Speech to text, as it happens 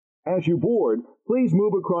As you board, please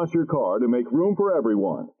move across your car to make room for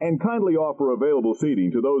everyone, and kindly offer available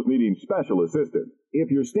seating to those needing special assistance.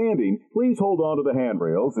 If you're standing, please hold on to the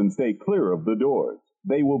handrails and stay clear of the doors.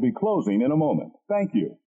 They will be closing in a moment. Thank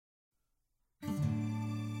you.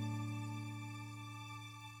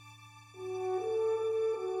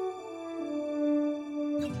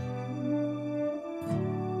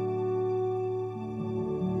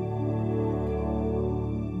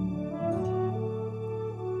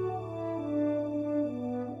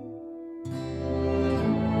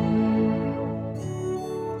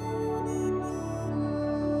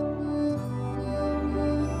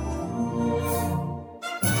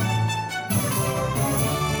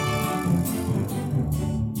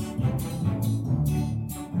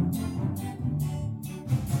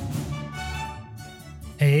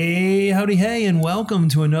 Hey, howdy, hey, and welcome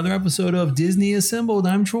to another episode of Disney Assembled.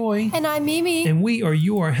 I'm Troy. And I'm Mimi. And we are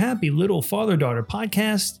your happy little father-daughter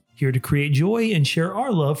podcast, here to create joy and share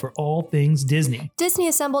our love for all things Disney. Disney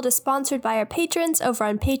Assembled is sponsored by our patrons over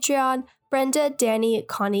on Patreon, Brenda, Danny,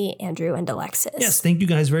 Connie, Andrew, and Alexis. Yes, thank you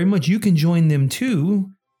guys very much. You can join them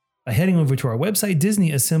too by heading over to our website,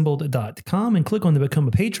 disneyassembled.com, and click on the Become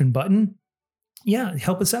a Patron button. Yeah,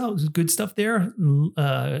 help us out. There's good stuff there.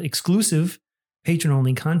 Exclusive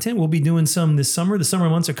patron-only content. We'll be doing some this summer. The summer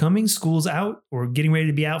months are coming. School's out or getting ready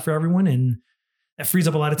to be out for everyone. And that frees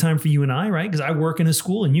up a lot of time for you and I, right? Because I work in a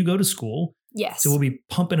school and you go to school. Yes. So we'll be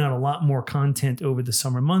pumping out a lot more content over the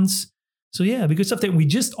summer months. So yeah, it'll be good stuff that we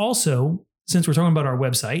just also, since we're talking about our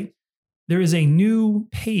website, there is a new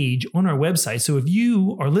page on our website. So if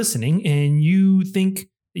you are listening and you think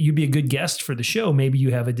that you'd be a good guest for the show, maybe you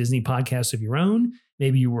have a Disney podcast of your own.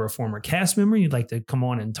 Maybe you were a former cast member. You'd like to come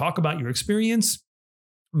on and talk about your experience.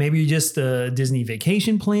 Maybe you're just a Disney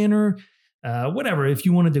vacation planner, whatever. If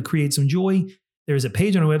you wanted to create some joy, there's a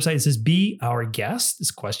page on our website that says Be Our Guest, this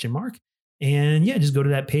question mark. And yeah, just go to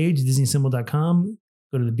that page, disneyassembled.com,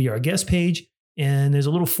 go to the Be Our Guest page. And there's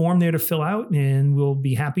a little form there to fill out. And we'll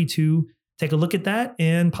be happy to take a look at that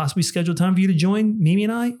and possibly schedule time for you to join Mimi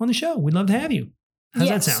and I on the show. We'd love to have you. How's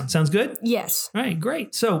that sound? Sounds good? Yes. All right,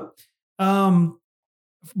 great. So,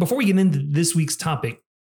 before we get into this week's topic,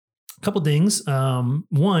 a couple things.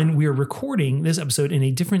 One, we are recording this episode in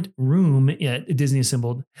a different room at Disney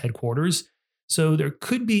Assembled headquarters. So there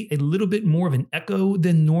could be a little bit more of an echo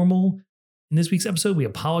than normal in this week's episode. We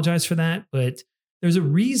apologize for that, but there's a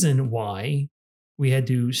reason why we had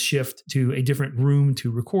to shift to a different room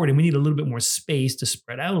to record, and we need a little bit more space to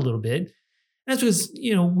spread out a little bit. And that's because,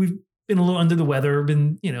 we've been a little under the weather,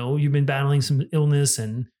 you've been battling some illness,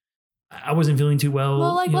 and I wasn't feeling too well.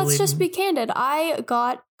 Well, let's just be candid. I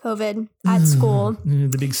got COVID at school.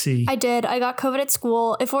 The big C. I did. I got COVID at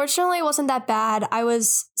school. Unfortunately, it wasn't that bad. I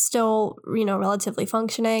was still, relatively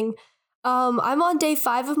functioning. I'm on day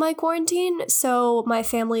 5 of my quarantine. So my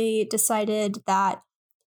family decided that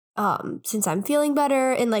since I'm feeling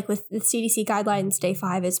better and with the CDC guidelines, day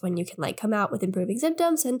 5 is when you can come out with improving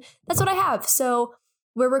symptoms. And that's what I have. So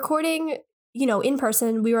we're recording in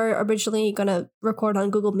person. We were originally going to record on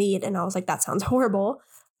Google Meet, and I was like, that sounds horrible.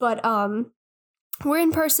 But we're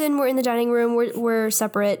in person. We're in the dining room. We're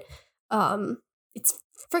separate. It's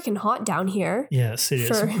freaking hot down here. Yes, it is.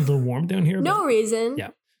 A little warm down here. No reason. Yeah.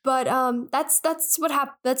 But that's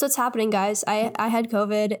what's happening, guys. I had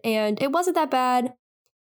COVID, and it wasn't that bad.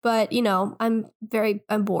 But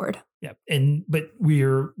I'm bored. Yeah, but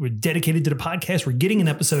we're dedicated to the podcast. We're getting an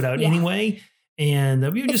episode out anyway.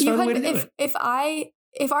 And we just found a way to do it.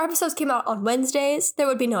 If our episodes came out on Wednesdays, there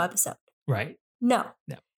would be no episode. Right. No.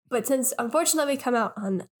 But since unfortunately we come out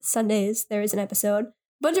on Sundays, there is an episode. A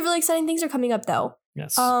bunch of really exciting things are coming up though.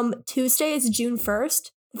 Yes. Tuesday is June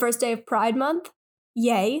 1st, the first day of Pride Month.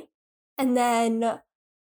 Yay. And then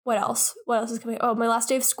what else? What else is coming? Oh, my last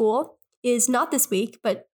day of school is not this week,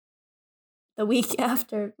 but the week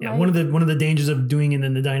after. Yeah, one of the dangers of doing it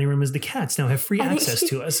in the dining room is the cats now have free access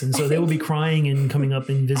to us, and so they will be crying and coming up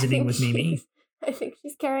and visiting with Mimi. I think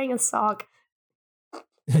she's carrying a sock.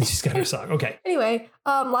 She's got her sock. Okay. Anyway,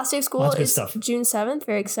 last day of school is June 7th.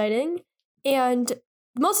 Very exciting. And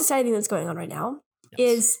the most exciting thing that's going on right now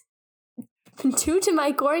is, due to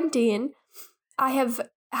my quarantine, I have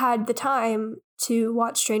had the time to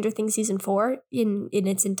watch Stranger Things Season 4 in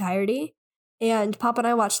its entirety. And Papa and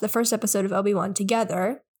I watched the first episode of Obi-Wan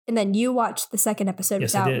together. And then you watched the second episode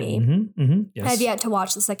Yes, without I did. me. Yes. I have yet to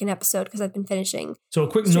watch the second episode because I've been finishing. So a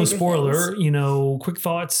quick no Stranger spoiler, Things. quick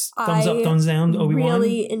thoughts, thumbs up, thumbs down, Obi-Wan.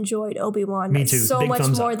 Really enjoyed Obi-Wan. Me too. So Big much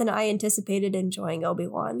thumbs more up. than I anticipated enjoying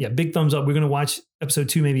Obi-Wan. Yeah, big thumbs up. We're going to watch episode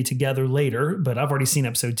 2 maybe together later, but I've already seen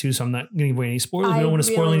episode 2, so I'm not going to give away any spoilers. We I don't want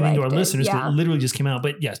to spoil really anything to our liked it, listeners because yeah. it literally just came out.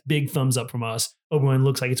 But yes, big thumbs up from us. Obi-Wan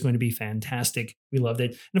looks like it's going to be fantastic. We loved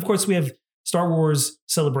it. And of course, we have Star Wars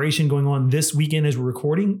Celebration going on this weekend as we're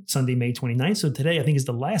recording, Sunday, May 29th. So today, I think, is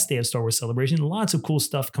the last day of Star Wars Celebration. Lots of cool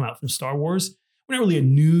stuff come out from Star Wars. We're not really a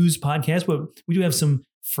news podcast, but we do have some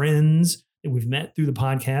friends that we've met through the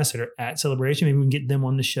podcast that are at Celebration. Maybe we can get them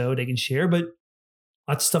on the show. They can share, but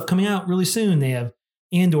lots of stuff coming out really soon. They have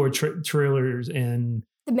Andor trailers and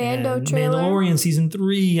The Mando and trailer. Mandalorian season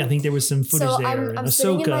 3. I think there was some footage So there. I'm and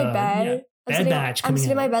sitting in my Ahsoka. bed. Yeah. Bad Batch I'm coming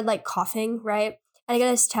sitting in out. my bed like coughing, right? And I get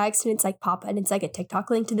this text and it's like pop and it's like a TikTok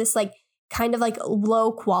link to this like kind of like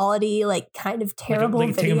low quality, like kind of terrible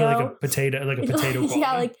like video. like a potato quality.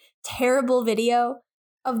 Yeah, like terrible video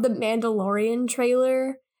of the Mandalorian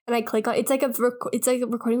trailer. And I click on it's like a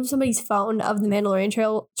recording from somebody's phone of the Mandalorian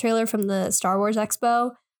trailer from the Star Wars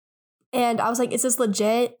Expo. And I was like, is this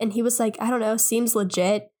legit? And he was like, I don't know, seems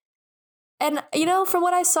legit. And from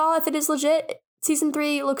what I saw, if it is legit, season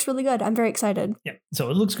 3 looks really good. I'm very excited. Yeah, so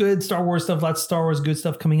it looks good. Star Wars stuff, lots of Star Wars good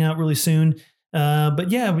stuff coming out really soon. But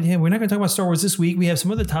yeah, we're not going to talk about Star Wars this week. We have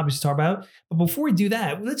some other topics to talk about. But before we do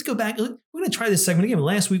that, let's go back. We're going to try this segment again.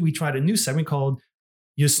 Last week, we tried a new segment called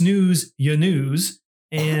You Snooze, Ya News.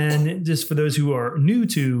 And just for those who are new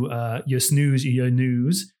to You Snooze, Ya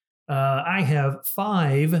News, I have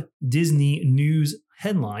 5 Disney news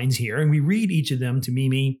headlines here. And we read each of them to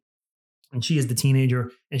Mimi. And she is the teenager,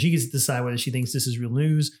 and she gets to decide whether she thinks this is real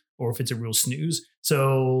news or if it's a real snooze.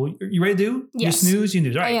 So, you ready to do? Yes. You snooze, you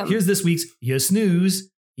news. All I right, am. here's this week's You Snooze,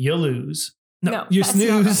 You Lose. No, You that's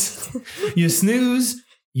not snooze, right. You snooze,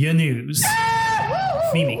 You news.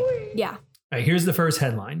 Mimi. Yeah. All right, here's the first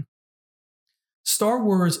headline. Star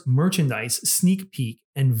Wars merchandise sneak peek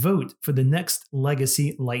and vote for the next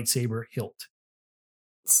legacy lightsaber hilt.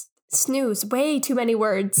 Snooze. Way too many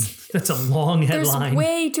words. That's a long headline. There's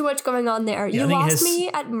way too much going on there. Yeah, I you think it lost has- me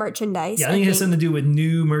at merchandise. Yeah, I think it has something to do with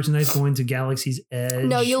new merchandise going to Galaxy's Edge.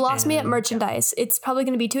 No, you lost me at and- merchandise. It's probably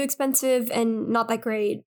going to be too expensive and not that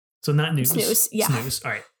great. So not news. Snooze, yeah. Snooze.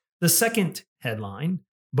 All right. The second headline,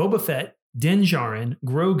 Boba Fett, Din Djarin,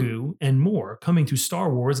 Grogu, and more coming to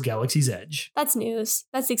Star Wars Galaxy's Edge. That's news.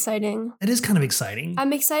 That's exciting. It is kind of exciting.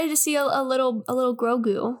 I'm excited to see a little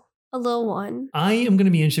Grogu, a little one. I am going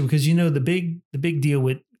to be interested because the big deal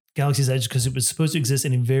with Galaxy's Edge because it was supposed to exist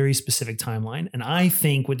in a very specific timeline. And I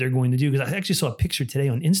think what they're going to do, because I actually saw a picture today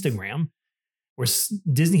on Instagram where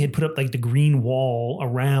Disney had put up like the green wall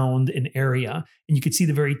around an area and you could see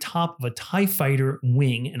the very top of a TIE fighter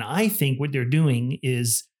wing. And I think what they're doing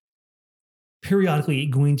is periodically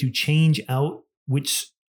going to change out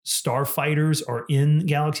which starfighters are in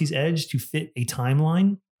Galaxy's Edge to fit a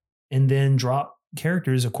timeline and then drop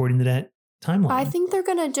characters according to that timeline. I think they're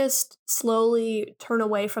going to just slowly turn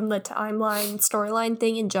away from the timeline storyline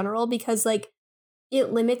thing in general because like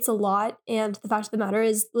it limits a lot. And the fact of the matter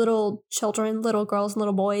is little children, little girls and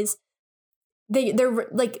little boys, they're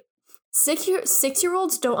like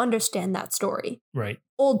 6-year-olds don't understand that story. Right.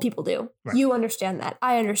 Old people do. Right. You understand that.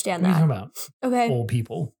 I understand What are you that. talking about? Okay. Old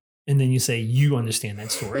people. And then you say you understand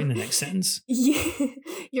that story in the next sentence.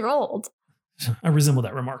 You're old. I resemble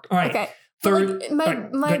that remark. All right. Okay. Third. But like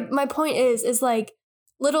all right, good. my point is like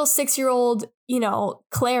little 6-year-old,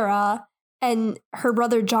 Clara and her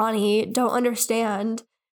brother Johnny don't understand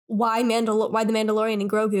why the Mandalorian and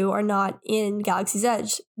Grogu are not in Galaxy's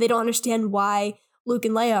Edge. They don't understand why Luke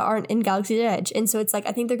and Leia aren't in Galaxy's Edge. And so it's like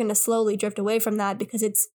I think they're going to slowly drift away from that because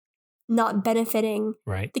it's not benefiting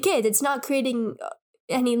Right. the kids. It's not creating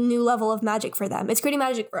any new level of magic for them. It's creating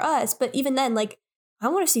magic for us, but even then, like, I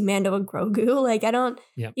want to see Mando and Grogu. Like, I don't,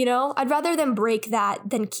 Yep. I'd rather them break that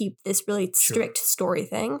than keep this really strict story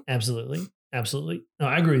thing. Absolutely. Absolutely. No,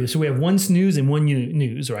 I agree with you. So we have one snooze and one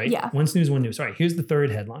news, right? Yeah. One snooze, one news. All right. Here's the third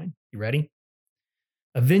headline. You ready?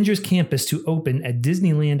 Avengers Campus to open at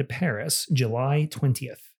Disneyland Paris, July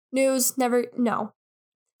 20th. News, never, no.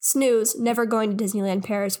 Snooze, never going to Disneyland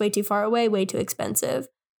Paris. Way too far away, way too expensive.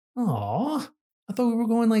 Aw. I thought we were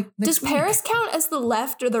going like next Does Paris week. count as the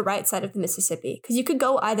left or the right side of the Mississippi? Because you could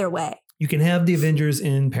go either way. You can have the Avengers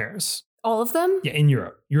in Paris. All of them? Yeah, in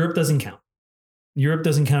Europe. Europe doesn't count. Europe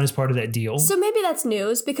doesn't count as part of that deal. So maybe that's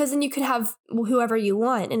news because then you could have whoever you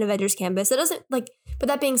want in Avengers Campus. It doesn't but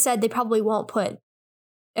that being said, they probably won't put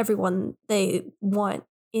everyone they want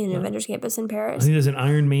in No. Avengers Campus in I Paris. think there's an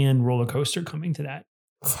Iron Man roller coaster coming to that.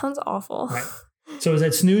 Sounds awful. Right. So is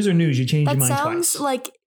that snooze or news? You changed your That mind sounds twice.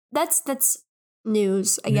 like that's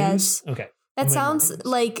news, I guess. Okay. That sounds news.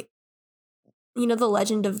 like, you know, the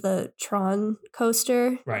legend of the Tron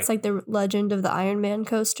coaster. Right. It's like the legend of the Iron Man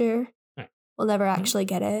coaster. Right. We'll never actually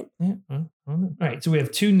get it. Yeah, well, I don't know. All right. So we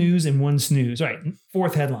have 2 news and 1 snooze. All right.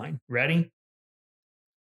 4th headline. Ready?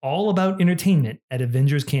 All about entertainment at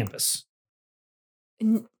Avengers Campus.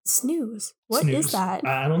 Snooze. What is Snooze. that?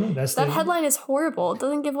 I don't know. That's That the headline is horrible. It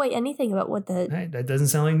doesn't give away anything about what the. Right, that doesn't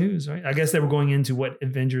sound like news, right? I guess they were going into what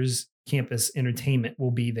Avengers Campus entertainment will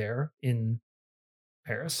be there in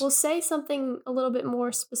Paris. We'll say something a little bit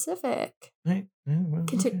more specific. Right. Yeah, well,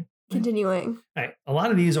 okay. Continuing. All right. A lot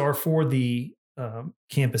of these are for the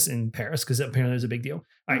campus in Paris because apparently there's a big deal.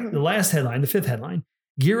 All right. Mhm. The last headline, the 5th headline: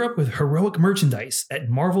 gear up with heroic merchandise at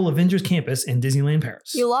Marvel Avengers Campus in Disneyland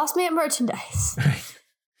Paris. You lost me at merchandise. All right.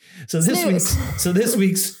 So this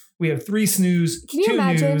week's we have 3 snooze, Can you 2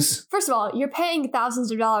 imagine? news. First of all, you're paying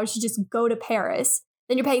thousands of dollars to just go to Paris.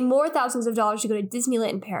 Then you're paying more thousands of dollars to go to Disneyland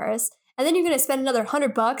in Paris. And then you're going to spend another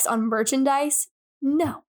 $100 on merchandise?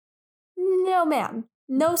 No. No, ma'am.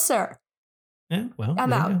 No, sir. Yeah, well, I'm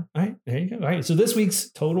there you out. go. All right, there you go. All right, so this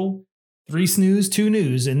week's total 3 snooze, 2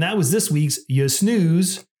 news, and that was this week's You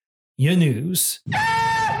Snooze, You News. All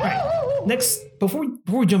right. Next, before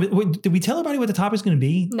we jump in, did we tell everybody what the topic's going to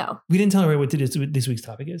be? No. We didn't tell everybody what this week's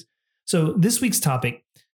topic is. So this week's topic,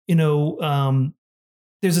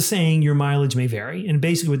 there's a saying, your mileage may vary. And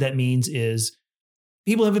basically what that means is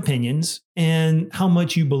people have opinions, and how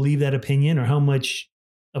much you believe that opinion or how much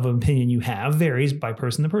of an opinion you have varies by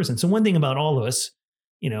person to person. So one thing about all of us,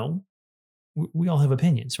 we all have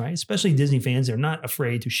opinions, right? Especially Disney fans, they're not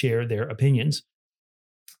afraid to share their opinions.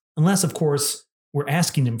 Unless, of course, we're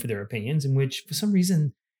asking them for their opinions, in which for some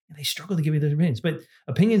reason they struggle to give you their opinions. But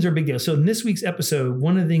opinions are a big deal. So in this week's episode,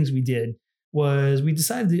 one of the things we did was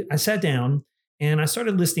I sat down and I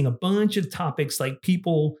started listing a bunch of topics, like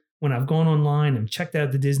people, when I've gone online and checked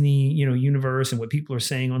out the Disney, universe and what people are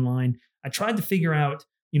saying online. I tried to figure out,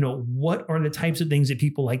 what are the types of things that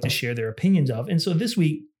people like to share their opinions of. And so this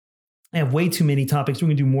week, I have way too many topics. We're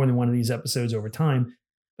going to do more than one of these episodes over time.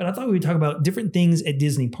 But I thought we would talk about different things at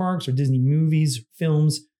Disney parks or Disney movies,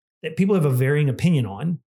 films that people have a varying opinion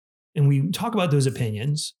on. And we talk about those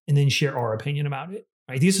opinions and then share our opinion about it.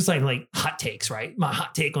 Right? These are like hot takes, right? My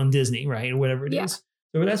hot take on Disney, right? Or whatever it is.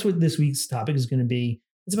 So that's what this week's topic is going to be.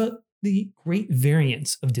 It's about the great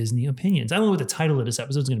variance of Disney opinions. I don't know what the title of this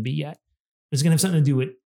episode is going to be yet. It's going to have something to do with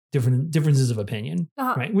differences of opinion,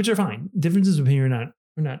 right? Which are fine. Differences of opinion are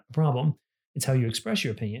not a problem. It's how you express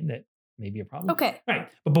your opinion that may be a problem. Okay. All right.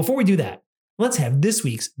 But before we do that, let's have this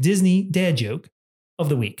week's Disney dad joke of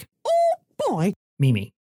the week. Oh, boy.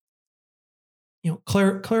 Mimi.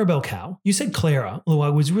 Clarabelle Cow. You said Clara, although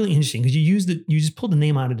it was really interesting because you just pulled the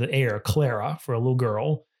name out of the air, Clara, for a little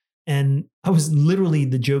girl. And I was literally,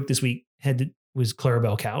 the joke this week was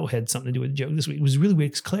Clarabelle Cow, had something to do with the joke this week. It was really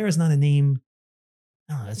weird because Clara is not a name.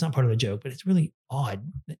 No, that's not part of the joke, but it's really odd.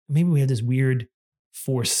 Maybe we have this weird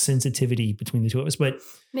force sensitivity between the two of us, but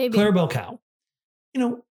Maybe. Clarabelle Cow,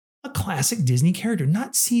 a classic Disney character,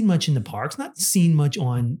 not seen much in the parks, not seen much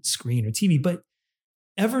on screen or TV, but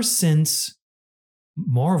ever since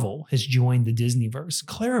Marvel has joined the Disneyverse,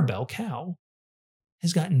 Clarabelle Cow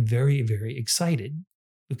has gotten very, very excited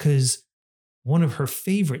because one of her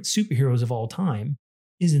favorite superheroes of all time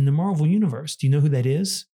is in the Marvel universe. Do you know who that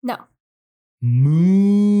is? No.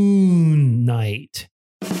 Moon Knight.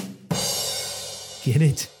 Get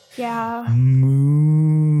it? Yeah.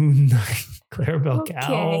 Moon Knight. Clarabelle Okay.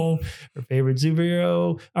 Cow, her favorite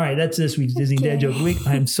superhero. All right, that's this week's Disney Dad Joke of the Week.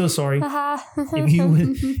 I'm so sorry.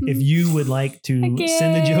 If you would like to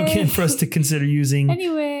send the joke in for us to consider using.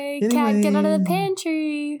 Anyway, cat, get out of the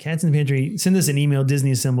pantry. Cats in the Pantry. Send us an email,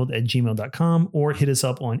 disneyassembled@gmail.com, or hit us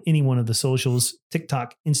up on any one of the socials,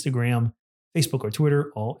 TikTok, Instagram, Facebook, or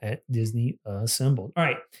Twitter, all at Disney Assembled. All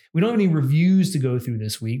right. We don't have any reviews to go through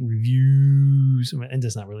this week. Reviews. And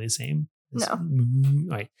that's not really the same. No. All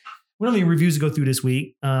right. We don't have any reviews to go through this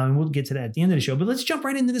week. We'll get to that at the end of the show. But let's jump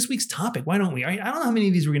right into this week's topic. Why don't we? I don't know how many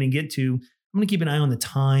of these we're going to get to. I'm going to keep an eye on the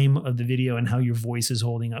time of the video and how your voice is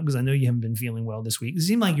holding up because I know you haven't been feeling well this week. It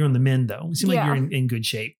seemed like you're on the mend, though. It seemed like you're in good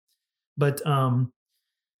shape. But I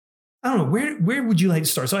don't know. Where would you like to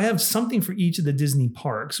start? So I have something for each of the Disney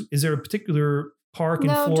parks. Is there a particular park in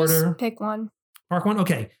Florida? Just pick one. Park one?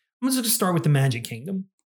 Okay. I'm just going to start with the Magic Kingdom.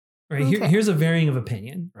 All right. Okay. Here's a varying of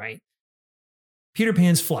opinion, right? Peter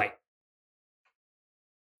Pan's flight.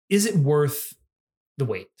 Is it worth the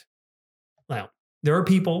wait? Now, there are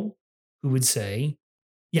people who would say,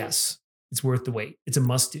 yes, it's worth the wait. It's a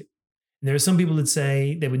must do. And there are some people that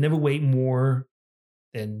say they would never wait more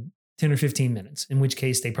than 10 or 15 minutes, in which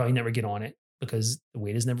case they probably never get on it because the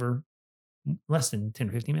wait is never less than 10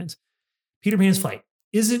 or 15 minutes. Peter Pan's Flight.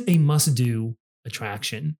 Is it a must-do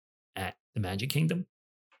attraction at the Magic Kingdom?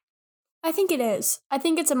 I think it is. I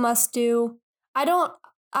think it's a must-do.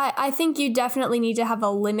 I think you definitely need to have a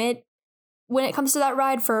limit when it comes to that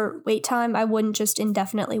ride for wait time. I wouldn't just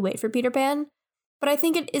indefinitely wait for Peter Pan. But I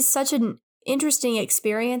think it is such an interesting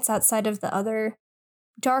experience outside of the other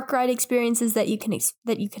dark ride experiences that you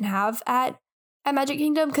can have at Magic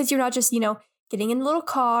Kingdom, because you're not just, getting in a little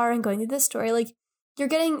car and going through this story. Like,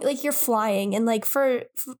 you're flying, and like for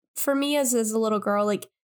me as a little girl, like,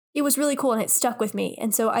 it was really cool and it stuck with me.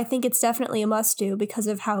 And so I think it's definitely a must do because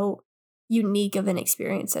of how unique of an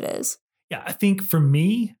experience it is. Yeah, I think for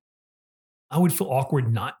me, I would feel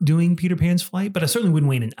awkward not doing Peter Pan's Flight, but I certainly wouldn't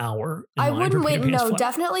wait an hour. I wouldn't wait. No,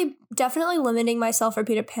 definitely limiting myself for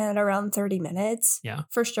Peter Pan around 30 minutes. Yeah,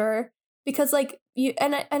 for sure. Because like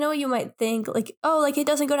I know you might think like, oh, like it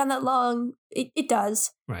doesn't go down that long. It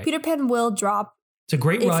does. Right. Peter Pan will drop. It's a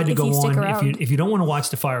great ride to go on if you don't want to watch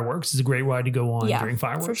the fireworks. It's a great ride to go on during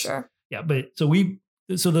fireworks. For sure. Yeah, but so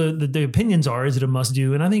the opinions are, is it a must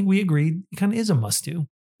do? And I think we agreed it kind of is a must do.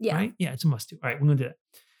 Yeah. Right? Yeah, it's a must do. All right, we're going to do that.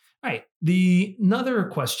 All right. Another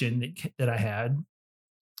question that I had.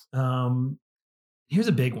 Here's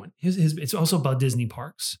a big one. It's also about Disney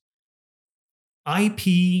parks.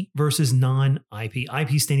 IP versus non-IP.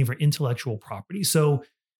 IP standing for intellectual property. So,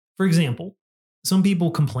 for example, some people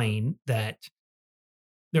complain that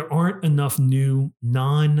there aren't enough new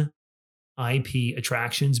non-IP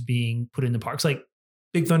attractions being put in the parks, like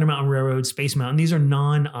Big Thunder Mountain Railroad, Space Mountain. These are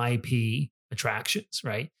non-IP attractions,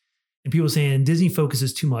 right? And people saying Disney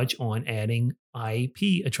focuses too much on adding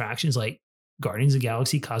IP attractions like Guardians of the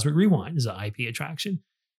Galaxy Cosmic Rewind is an IP attraction.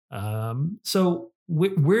 So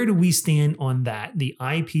where do we stand on that? The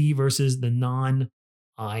IP versus the non-IP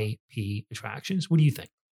attractions? What do you think?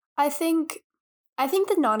 I think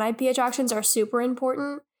the non-IP attractions are super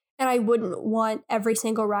important, and I wouldn't want every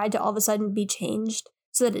single ride to all of a sudden be changed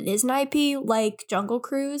so that it is an IP, like Jungle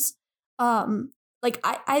Cruise. Like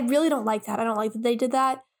I really don't like that. I don't like that they did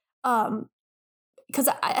that. Because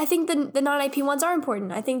I think the non-IP ones are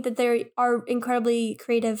important. I think that they are incredibly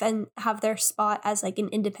creative and have their spot as like an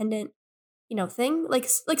independent, thing. Like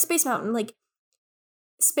Space Mountain. Like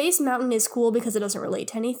Space Mountain is cool because it doesn't relate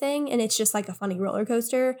to anything, and it's just like a funny roller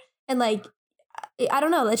coaster. And like, I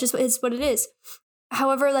don't know. It's what it is.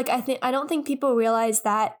 However, like I don't think people realize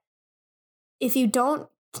that if you don't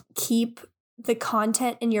keep the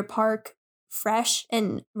content in your park fresh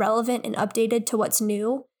and relevant and updated to what's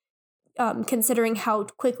new, considering how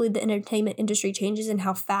quickly the entertainment industry changes and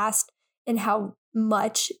how fast and how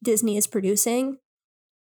much Disney is producing,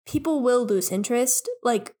 people will lose interest,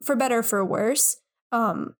 like for better or for worse.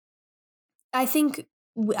 I think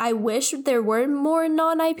I wish there were more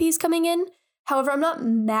non-IPs coming in. However, I'm not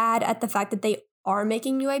mad at the fact that they are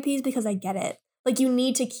making new IPs because I get it. Like, you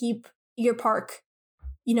need to keep your park,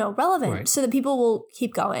 relevant so that people will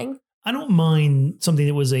keep going. I don't mind something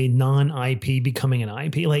that was a non-IP becoming an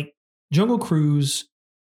IP. Like Jungle Cruise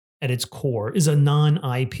at its core is a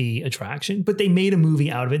non-IP attraction, but they made a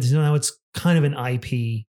movie out of it. So now it's kind of an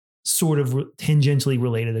IP sort of tangentially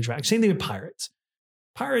related attraction. Same thing with Pirates.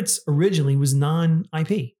 Pirates originally was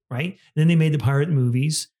non-IP, right? And then they made the pirate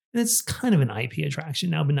movies, and it's kind of an IP attraction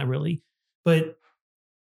now, but not really. But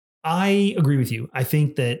I agree with you. I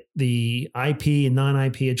think that the IP and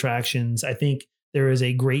non-IP attractions, I think there is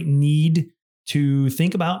a great need to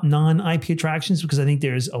think about non-IP attractions because I think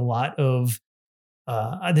there's a lot of,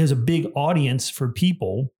 there's a big audience for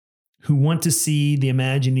people who want to see the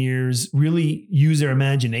Imagineers really use their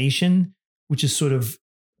imagination, which is sort of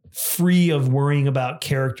free of worrying about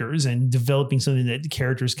characters and developing something that the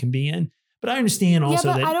characters can be in. But I understand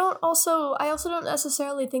also that I also don't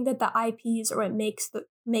necessarily think that the IPs are what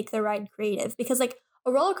make the ride creative, because like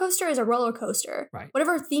a roller coaster is a roller coaster. Right.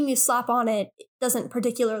 Whatever theme you slap on it doesn't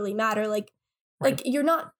particularly matter. Like you're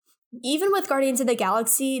not, even with Guardians of the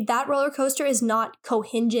Galaxy, that roller coaster is not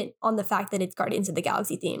cohingent on the fact that it's Guardians of the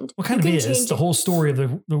Galaxy themed. Well, kind of is. The whole story of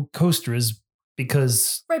the coaster is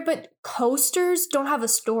because but coasters don't have a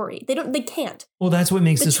story. They can't. Well, that's what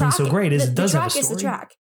makes this one so great. Is it does have a story. The track is the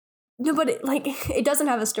track. No, but it doesn't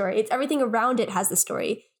have a story. It's everything around it has the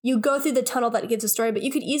story. You go through the tunnel that gives a story, but you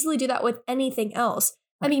could easily do that with anything else.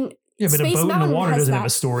 I mean, yeah, but Space a boat Mountain in the water doesn't that. have a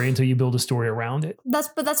story until you build a story around it. That's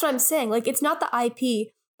what I'm saying. Like, it's not the IP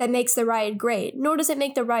that makes the ride great, nor does it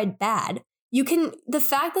make the ride bad. The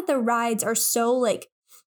fact that the rides are so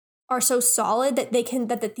solid that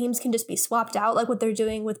that the themes can just be swapped out, like what they're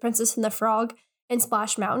doing with Princess and the Frog and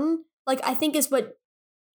Splash Mountain, like I think is what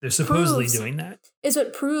They're supposedly proves- doing that. is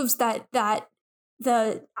what proves that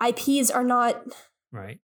the IPs are not.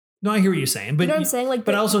 Right. No, I hear what you're saying. But You know what I'm saying? Like,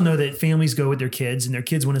 But I also know that families go with their kids and their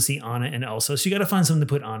kids want to see Anna and Elsa. So you got to find something to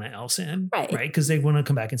put Anna and Elsa in. Right. Because they want to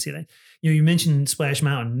come back and see that. You mentioned Splash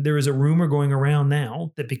Mountain. There is a rumor going around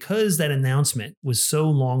now that because that announcement was so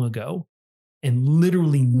long ago and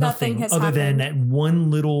literally nothing has other than happened. that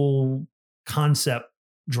one little concept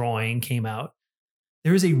drawing came out,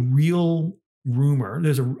 there is a real rumor.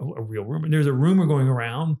 There's a real rumor. There's a rumor going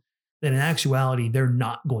around that in actuality, they're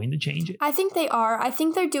not going to change it. I think they are. I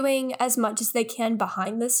think they're doing as much as they can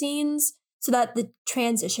behind the scenes so that the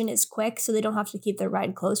transition is quick, so they don't have to keep their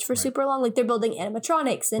ride closed for Right. super long. Like they're building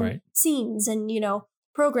animatronics and Right. scenes and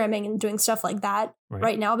programming and doing stuff like that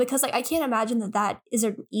right now, because like I can't imagine that is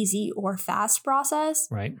an easy or fast process.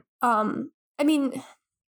 Right. I mean,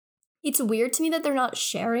 it's weird to me that they're not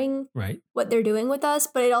sharing Right. what they're doing with us,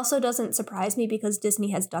 but it also doesn't surprise me because Disney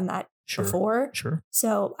has done that Sure. before. Sure.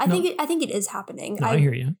 So I No. think it is happening. No, I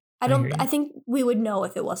hear you. I hear don't. you. I think we would know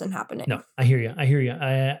if it wasn't happening. No, I hear you.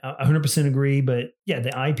 I 100% agree. But yeah,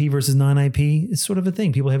 the IP versus non-IP is sort of a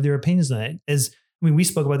thing. People have their opinions on that. We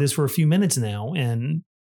spoke about this for a few minutes now, and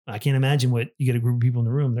I can't imagine what you get a group of people in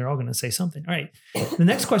the room. They're all going to say something. All right. The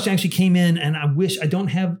next question actually came in, and I wish I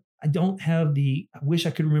wish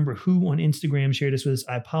I could remember who on Instagram shared this with us.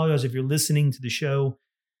 I apologize if you're listening to the show.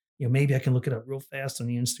 Maybe I can look it up real fast on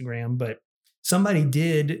the Instagram, but somebody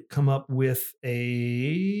did come up with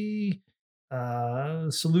an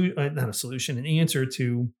answer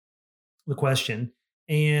to the question.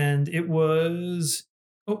 And it was,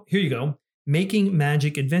 here you go. Making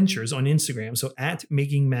Magic Adventures on Instagram. So at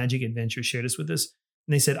Making Magic Adventures shared this with us.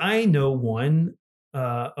 And they said, I know one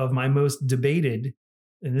of my most debated,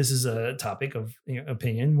 and this is a topic of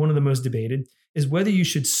opinion, one of the most debated is whether you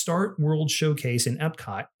should start World Showcase in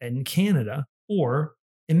Epcot in Canada or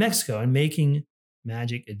in Mexico. And Making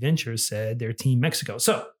Magic Adventures said they're Team Mexico.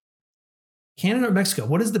 So Canada or Mexico,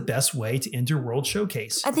 what is the best way to enter World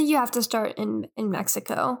Showcase? I think you have to start in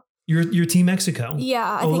Mexico. You're Team Mexico.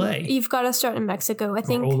 Yeah, I Olé. think you've got to start in Mexico. I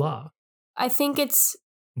think Or hola. I think it's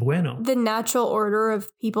Bueno. the natural order of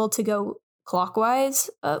people to go clockwise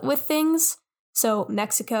with things. So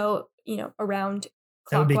Mexico, around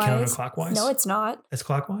That would be clockwise. counterclockwise. No, it's not. That's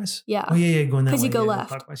clockwise? Yeah. Oh, yeah, going that way. 'Cause you go yeah, left.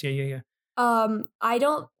 Clockwise. Yeah.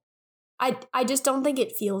 I just don't think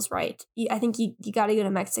it feels right. I think you got to go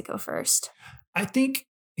to Mexico first. I think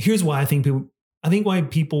here's why why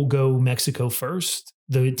people go Mexico first,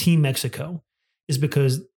 the Team Mexico, is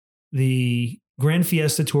because the Grand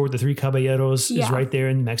Fiesta Tour with the Three Caballeros is Yeah. right there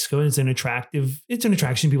in Mexico. And it's an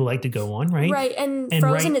attraction people like to go on, right? Right. And And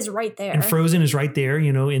Frozen right- is right there. And Frozen is right there,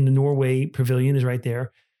 in the Norway Pavilion is right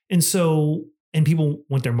there. And so, and people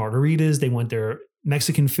want their margaritas, they want their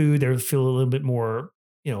Mexican food, they feel a little bit more,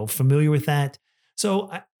 familiar with that. So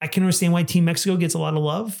I can understand why Team Mexico gets a lot of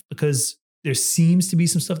love because there seems to be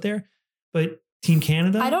some stuff there. But Team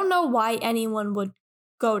Canada, I don't know why anyone would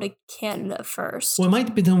go to Canada first. well, it might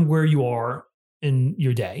depend on where you are in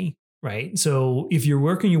your day, right? So if you're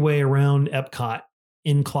working your way around Epcot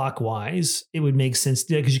in clockwise, it would make sense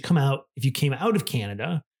to because if you came out of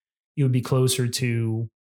Canada, you would be closer to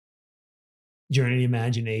Journey of the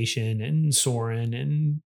Imagination and Soarin',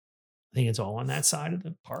 and I think it's all on that side of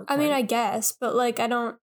the park. I mean, right? I guess, but I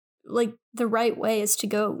don't the right way is to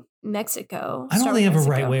go Mexico. I don't Start think they with have a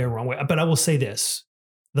right Mexico. way or wrong way, but I will say this: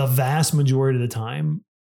 the vast majority of the time,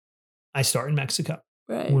 I start in Mexico.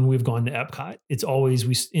 Right. When we've gone to Epcot, it's always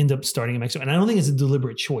we end up starting in Mexico, and I don't think it's a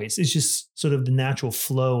deliberate choice. It's just sort of the natural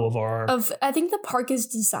flow of our. I think the park is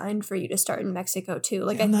designed for you to start in Mexico too.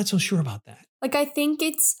 I'm not so sure about that. I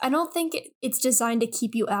don't think it's designed to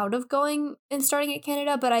keep you out of going and starting at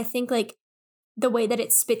Canada, but I think the way that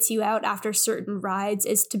it spits you out after certain rides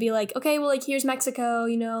is to be okay, well, here's Mexico,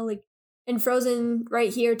 and Frozen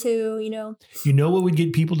right here too, You know what would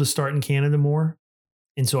get people to start in Canada more?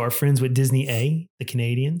 And so our friends with Disney the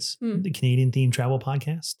Canadians, the Canadian themed travel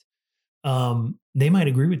podcast, they might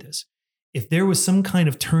agree with this. If there was some kind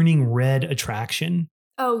of turning red attraction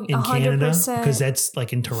Oh, in 100%. Canada, because that's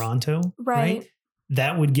like in Toronto, Right.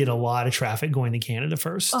 That would get a lot of traffic going to Canada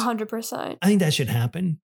first. 100%. I think that should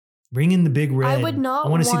happen. Bring in the big red. I would not I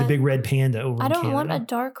want to see the want- big red panda over I in don't Canada. want a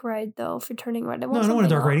dark ride though for turning red. I don't want a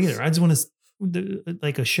dark ride else. either. I just want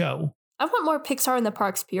like a show. I want more Pixar in the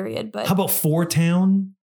parks, period. But How about Four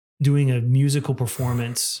Town doing a musical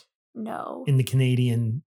performance no. in the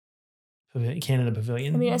Canada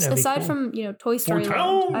Pavilion? I mean, That'd be aside cool. from Toy Story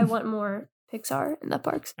Town! Land, I want more Pixar in the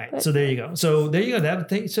parks. All right, so there you go. That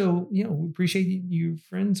thing. So we appreciate your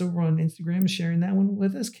friends over on Instagram sharing that one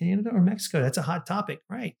with us. Canada or Mexico? That's a hot topic,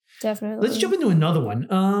 right? Definitely. Let's jump into another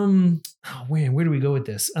one. Where do we go with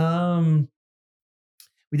this? We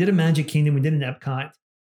did a Magic Kingdom. We did an Epcot.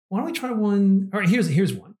 Why don't we try one? All right,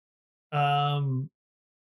 here's one.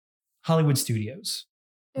 Hollywood Studios.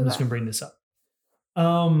 I'm just going to bring this up.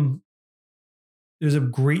 There's a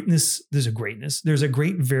great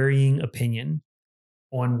varying opinion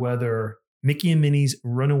on whether Mickey and Minnie's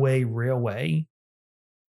Runaway Railway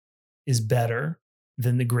is better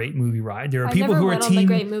than the Great Movie Ride. There are people who are team the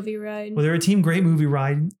Great Movie Ride. Well, they're a team Great Movie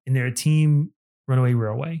Ride and they're a team Runaway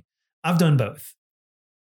Railway. I've done both.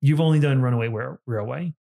 You've only done Runaway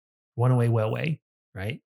Railway,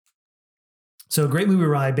 right? So Great Movie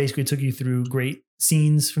Ride basically took you through great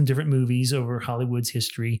scenes from different movies over Hollywood's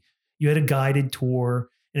history. You had a guided tour,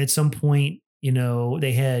 and at some point,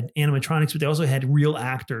 they had animatronics, but they also had real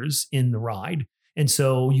actors in the ride. And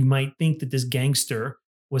so you might think that this gangster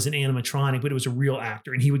was an animatronic, but it was a real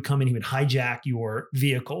actor, and he would come in, he would hijack your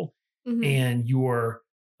vehicle, and your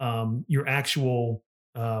actual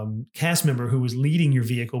cast member who was leading your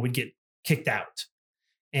vehicle would get kicked out.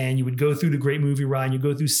 And you would go through the Great Movie Ride. You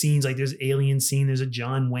go through scenes like there's Alien scene, there's a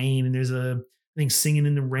John Wayne, and there's a thing Singing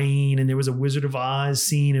in the Rain, and there was a Wizard of Oz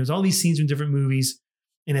scene. It was all these scenes from different movies.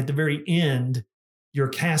 And at the very end, your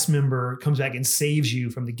cast member comes back and saves you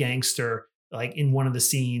from the gangster. Like in one of the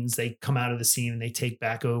scenes, they come out of the scene and they take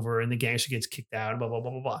back over, and the gangster gets kicked out. Blah blah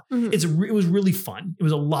blah blah blah. It was really fun. It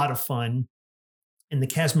was a lot of fun, and the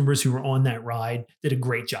cast members who were on that ride did a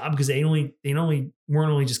great job because they weren't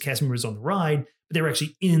only just cast members on the ride, but they were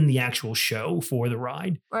actually in the actual show for the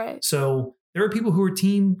ride. Right. So there are people who are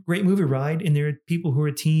team Great Movie Ride, and there are people who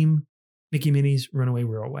are team Mickey and Minnie's Runaway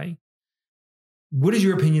Railway. What is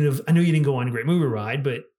your opinion of? I know you didn't go on a Great Movie Ride,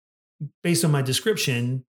 but based on my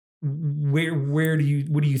description, what do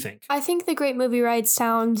you think? I think the Great Movie Ride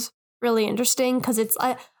sounds really interesting because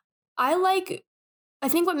I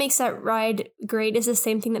think what makes that ride great is the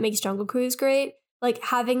same thing that makes Jungle Cruise great. Like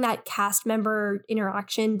having that cast member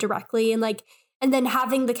interaction directly and then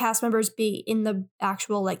having the cast members be in the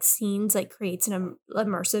actual scenes creates an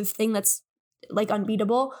immersive thing that's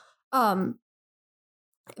unbeatable. But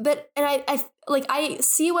I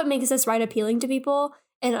see what makes this ride appealing to people,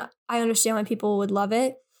 and I understand why people would love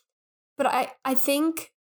it. But I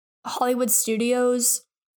think Hollywood Studios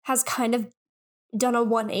has kind of done a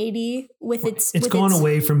 180 with its. It's gone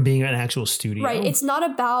away from being an actual studio, right? It's not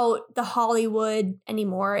about the Hollywood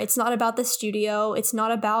anymore. It's not about the studio. It's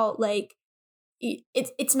not about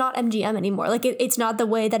it's not MGM anymore. It's not the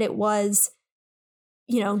way that it was,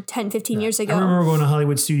 10, 15 years ago. I remember going to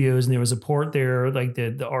Hollywood Studios and there was a port there,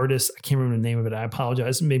 the artist, I can't remember the name of it. I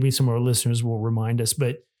apologize. Maybe some of our listeners will remind us,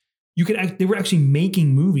 but they were actually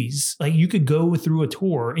making movies. You could go through a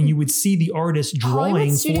tour and you would see the artist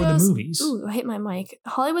drawing for the movies. Ooh, I hit my mic.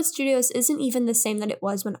 Hollywood Studios isn't even the same that it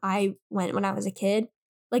was when I went when I was a kid.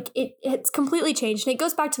 It's completely changed. And it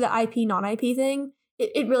goes back to the IP, non-IP thing.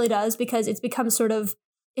 It really does, because it's become sort of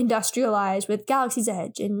industrialized with Galaxy's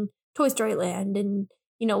Edge and Toy Story Land and,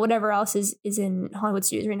 whatever else is in Hollywood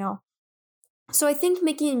Studios right now. So I think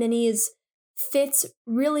Mickey and Minnie's fits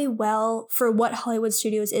really well for what Hollywood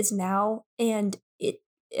Studios is now, and it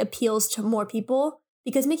appeals to more people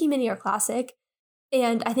because Mickey and Minnie are classic,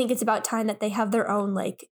 and I think it's about time that they have their own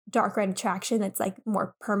dark ride attraction that's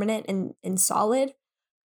more permanent and solid.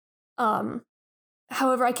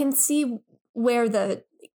 However, I can see where the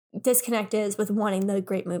disconnect is with wanting the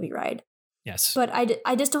Great Movie Ride. Yes. But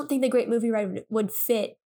I just don't think the Great Movie Ride would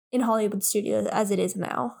fit in Hollywood Studios as it is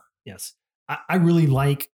now. Yes. I really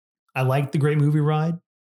like the Great Movie Ride,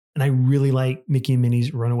 and I really like Mickey and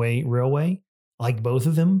Minnie's Runaway Railway. I like both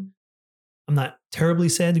of them. I'm not terribly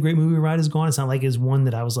sad the Great Movie Ride is gone. It's not like it's one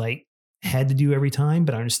that I was had to do every time,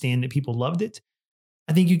 but I understand that people loved it.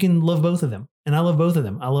 I think you can love both of them. And I love both of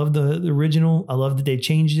them. I love the original. I love that they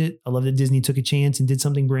changed it. I love that Disney took a chance and did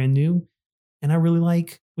something brand new. And I really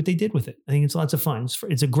like what they did with it. I think it's lots of fun.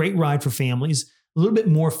 It's a great ride for families, a little bit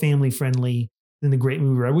more family friendly than the Great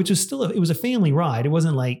Movie Ride, which is still, it was a family ride. It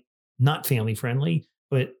wasn't not family friendly,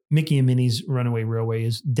 but Mickey and Minnie's Runaway Railway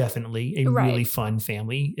is definitely a really fun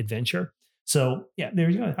family adventure. So yeah,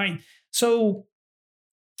 there you go. All right. So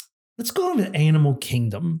let's go over to Animal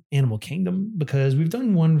Kingdom, because we've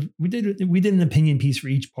done one. We did an opinion piece for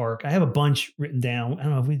each park. I have a bunch written down. I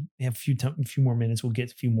don't know if we have a few more minutes. We'll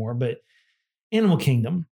get a few more, but Animal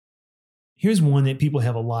Kingdom. Here's one that people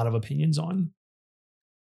have a lot of opinions on.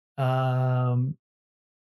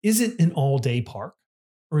 Is it an all-day park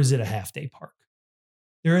or is it a half-day park?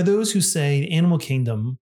 There are those who say Animal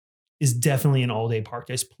Kingdom is definitely an all-day park.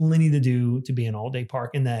 There's plenty to do to be an all-day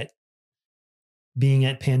park, and that being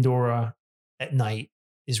at Pandora at night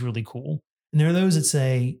is really cool. And there are those that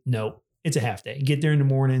say, no, it's a half day. Get there in the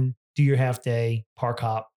morning, do your half day, park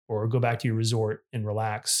hop, or go back to your resort and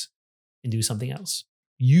relax and do something else.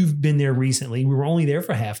 You've been there recently. We were only there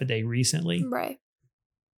for half a day recently. Right.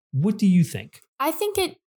 What do you think? I think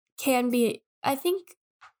it can be. I think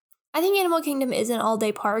Animal Kingdom is an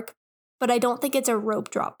all-day park, but I don't think it's a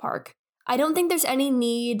rope drop park. I don't think there's any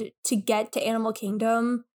need to get to Animal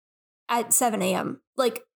Kingdom at 7 a.m.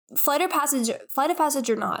 Like Flight of Passage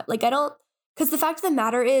or not. Like I don't, because the fact of the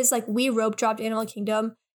matter is, like, we rope dropped Animal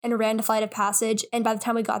Kingdom and ran to Flight of Passage, and by the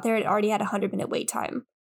time we got there, it already had a 100-minute wait time.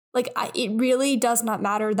 Like it really does not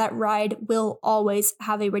matter. That ride will always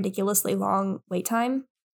have a ridiculously long wait time.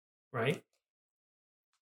 Right.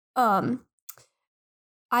 I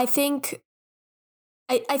think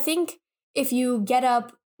if you get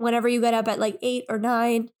up whenever you get up at like 8 or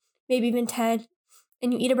 9, maybe even 10,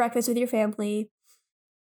 and you eat a breakfast with your family,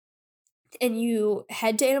 and you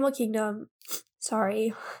head to Animal Kingdom.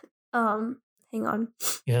 Sorry. Hang on.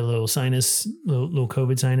 Yeah, a little sinus, little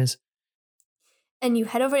COVID sinus. And you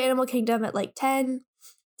head over to Animal Kingdom at like 10,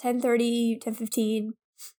 10:30, 10:15,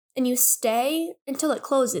 and you stay until it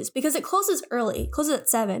closes, because it closes early. It closes at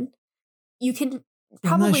 7. You can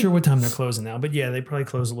probably... I'm not sure what time they're closing now, but yeah, they probably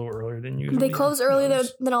close a little earlier than usual. They close earlier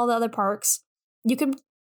than all the other parks.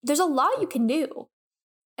 There's a lot you can do.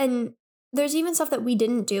 And there's even stuff that we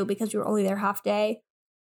didn't do because we were only there half day.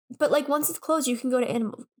 But like once it's closed, you can go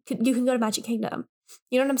to Magic Kingdom.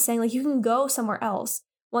 You know what I'm saying? Like you can go somewhere else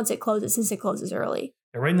once it closes, since it closes early.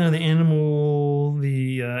 Right now, the Animal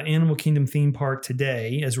Kingdom theme park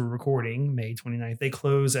today, as we're recording, May 29th, they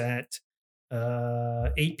close at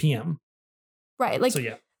 8 p.m. Right. Like so,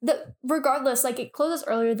 yeah. Regardless, like it closes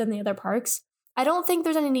earlier than the other parks. I don't think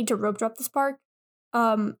there's any need to rope drop this park.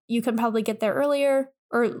 You can probably get there earlier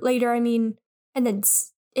or later, and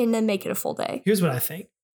then make it a full day. Here's what I think.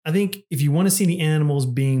 I think if you want to see the animals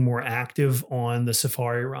being more active on the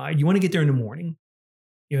safari ride, you want to get there in the morning.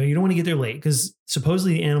 You know, you don't want to get there late because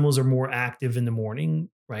supposedly the animals are more active in the morning,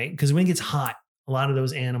 right? Because when it gets hot, a lot of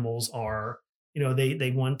those animals are,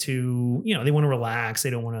 they want to, they want to relax. They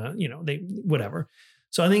don't want to, whatever.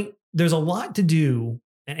 So I think there's a lot to do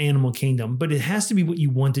at Animal Kingdom, but it has to be what you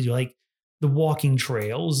want to do, like the walking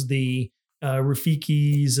trails, the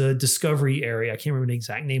Rafiki's Discovery area. I can't remember the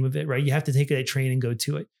exact name of it, right? You have to take that train and go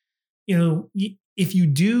to it. If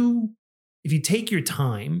you take your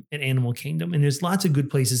time at Animal Kingdom, and there's lots of good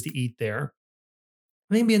places to eat there,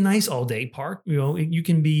 maybe a nice all day park. You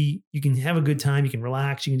can have a good time. You can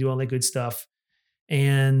relax. You can do all that good stuff.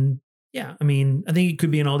 And yeah, I think it could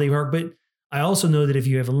be an all day park, but I also know that if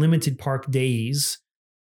you have limited park days,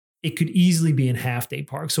 it could easily be a half day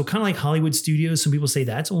park. So kind of like Hollywood Studios. Some people say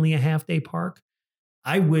that's only a half day park.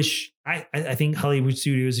 I think Hollywood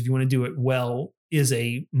Studios, if you want to do it well, is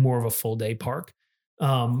a more of a full day park.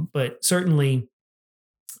 But certainly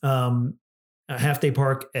a half day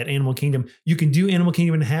park at Animal Kingdom, you can do Animal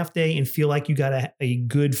Kingdom in a half day and feel like you got a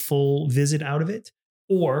good full visit out of it.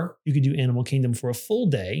 Or you could do Animal Kingdom for a full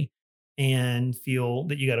day and feel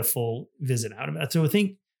that you got a full visit out of it. So I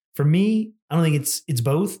think for me, I don't think it's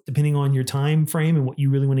both, depending on your time frame and what you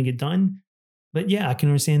really want to get done. But yeah, I can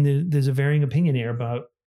understand there's a varying opinion here about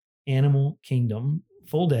Animal Kingdom,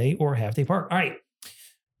 full day or half day park. All right,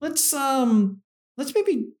 let's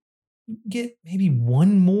maybe get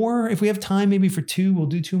one more. If we have time, maybe for 2, we'll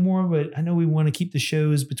do 2 more. But I know we want to keep the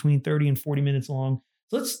shows between 30 and 40 minutes long.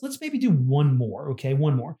 So let's maybe do 1 more. Okay,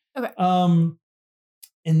 1 more. Okay.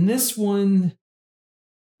 And this one,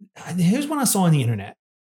 here's one I saw on the internet.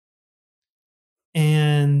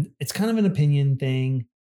 And it's kind of an opinion thing.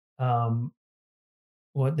 They're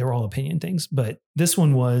all opinion things, but this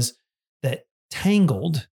one was that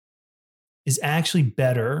Tangled is actually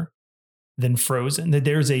better than Frozen. That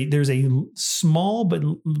there's a small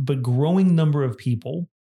but growing number of people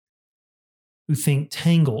who think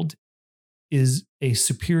Tangled is a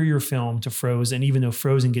superior film to Frozen, even though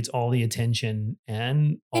Frozen gets all the attention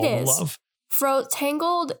and all the love.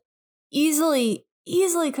 Tangled easily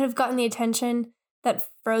could have gotten the attention that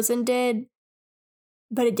Frozen did,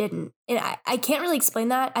 but it didn't. And I can't really explain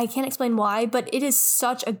that. I can't explain why, but it is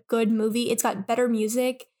such a good movie. It's got better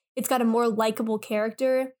music. It's got a more likable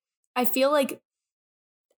character. I didn't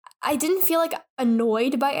feel like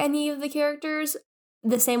annoyed by any of the characters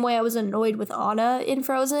the same way I was annoyed with Anna in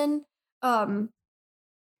Frozen. I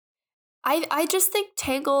just think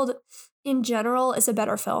Tangled in general is a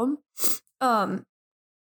better film. That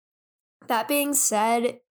being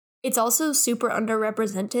said, it's also super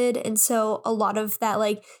underrepresented. And so a lot of that,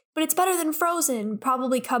 like, but it's better than Frozen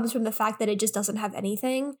probably comes from the fact that it just doesn't have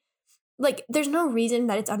anything. Like, there's no reason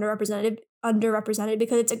that it's underrepresented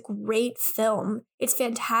because it's a great film. It's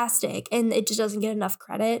fantastic, and it just doesn't get enough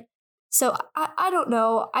credit. So I don't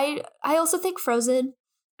know. I also think Frozen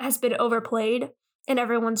has been overplayed, and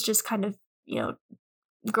everyone's just kind of,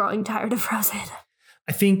 growing tired of Frozen.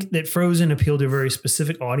 I think that Frozen appealed to a very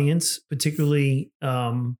specific audience, particularly,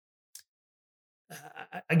 I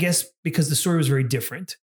guess, because the story was very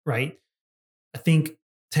different, right? I think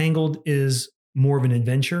Tangled is more of an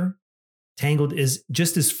adventure. Tangled is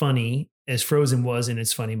just as funny as Frozen was in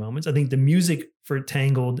its funny moments. I think the music for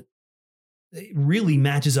Tangled really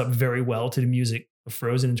matches up very well to the music of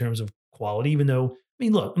Frozen in terms of quality, even though,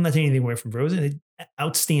 look, I'm not taking anything away from Frozen.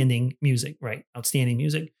 Outstanding music, right? Outstanding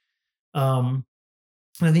music. And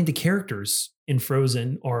I think the characters in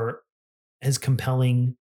Frozen are as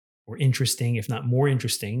compelling or interesting, if not more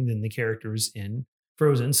interesting, than the characters in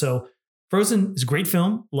Frozen. So Frozen is a great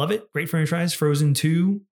film. Love it. Great franchise. Frozen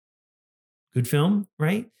 2, good film,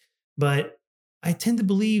 right? But I tend to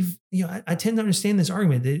believe, I tend to understand this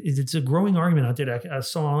argument. It's a growing argument out there that I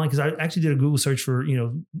saw online because I actually did a Google search for,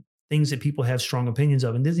 things that people have strong opinions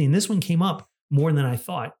of in Disney. And this one came up more than I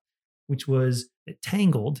thought, which was that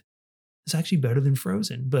Tangled is actually better than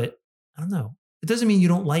Frozen. But I don't know. It doesn't mean you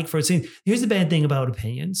don't like Frozen. Here's the bad thing about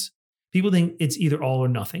opinions. People think it's either all or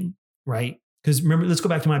nothing, right? Because remember, let's go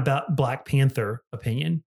back to my Black Panther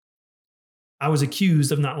opinion. I was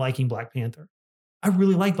accused of not liking Black Panther. I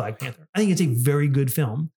really like Black Panther. I think it's a very good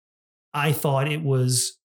film. I thought it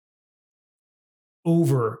was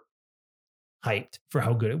overhyped for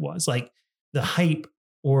how good it was. Like the hype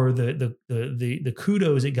or the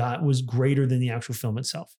kudos it got was greater than the actual film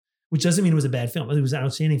itself, which doesn't mean it was a bad film. It was an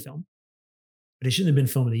outstanding film, but it shouldn't have been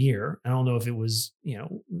film of the year. I don't know if it was,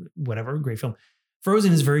 whatever, great film.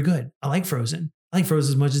 Frozen is very good. I like Frozen. I like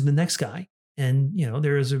Frozen as much as the next guy. And,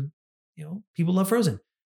 there is people love Frozen.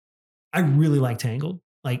 I really like Tangled.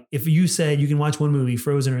 Like if you said you can watch one movie,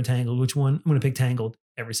 Frozen or Tangled, which one? I'm going to pick Tangled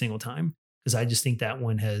every single time because I just think that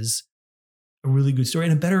one has a really good story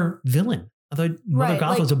and a better villain. I thought Mother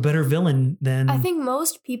Gothel was a better villain than I think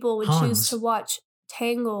most people would Hans. choose to watch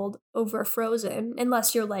Tangled over Frozen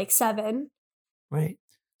unless you're like 7. Right.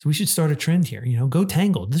 So we should start a trend here, go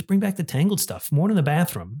Tangled. Let's bring back the Tangled stuff. More in the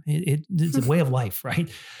bathroom. It's a way of life, right?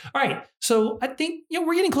 All right. So I think,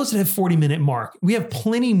 we're getting close to that 40-minute mark. We have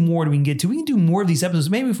plenty more we can get to. We can do more of these episodes.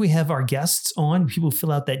 Maybe if we have our guests on, people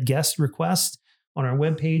fill out that guest request on our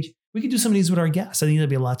webpage, we could do some of these with our guests. I think that'd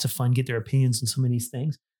be lots of fun, get their opinions on some of these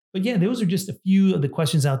things. But yeah, those are just a few of the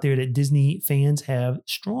questions out there that Disney fans have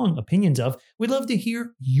strong opinions of. We'd love to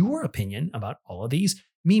hear your opinion about all of these.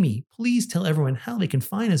 Mimi, please tell everyone how they can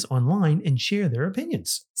find us online and share their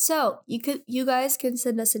opinions. So you guys can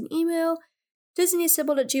send us an email,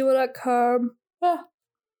 disneyassembled@gmail.com.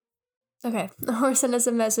 Okay, or send us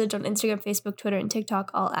a message on Instagram, Facebook, Twitter, and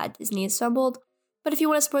TikTok, all at Disney Assembled. But if you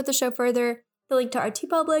want to support the show further, the link to our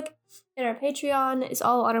TeePublic and our Patreon is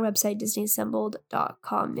all on our website,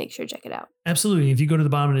 disneyassembled.com. Make sure to check it out. Absolutely. If you go to the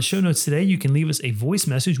bottom of the show notes today, you can leave us a voice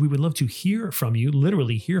message. We would love to hear from you,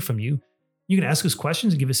 literally hear from you. You can ask us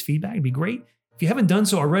questions and give us feedback. It'd be great. If you haven't done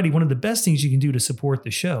so already, one of the best things you can do to support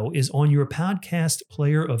the show is on your podcast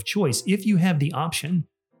player of choice. If you have the option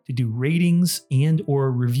to do ratings and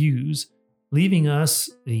or reviews, leaving us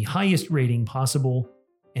the highest rating possible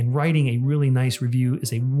and writing a really nice review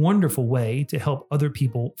is a wonderful way to help other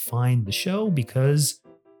people find the show because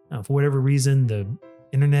for whatever reason, the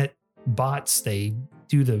internet bots, they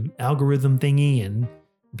do the algorithm thingy and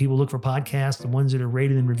people look for podcasts. The ones that are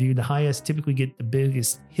rated and reviewed the highest typically get the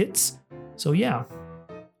biggest hits. So yeah,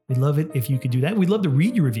 we'd love it if you could do that. We'd love to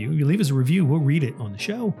read your review. If you leave us a review, we'll read it on the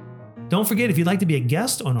show. Don't forget, if you'd like to be a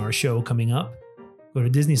guest on our show coming up, go to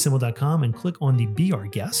disneyassembled.com and click on the Be Our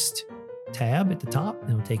Guest tab at the top.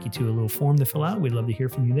 And it'll take you to a little form to fill out. We'd love to hear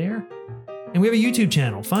from you there. And we have a YouTube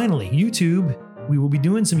channel. Finally, YouTube. We will be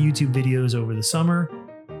doing some YouTube videos over the summer.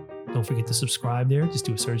 Don't forget to subscribe there. Just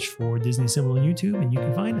do a search for Disney Assembled on YouTube and you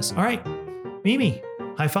can find us. All right, Mimi,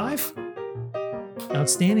 high five.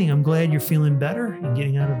 Outstanding. I'm glad you're feeling better and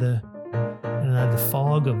getting out of the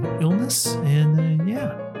fog of illness. And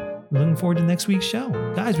we're looking forward to next week's show.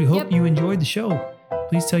 Guys, we hope you enjoyed the show.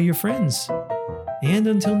 Please tell your friends. And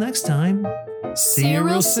until next time, see you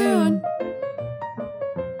real soon.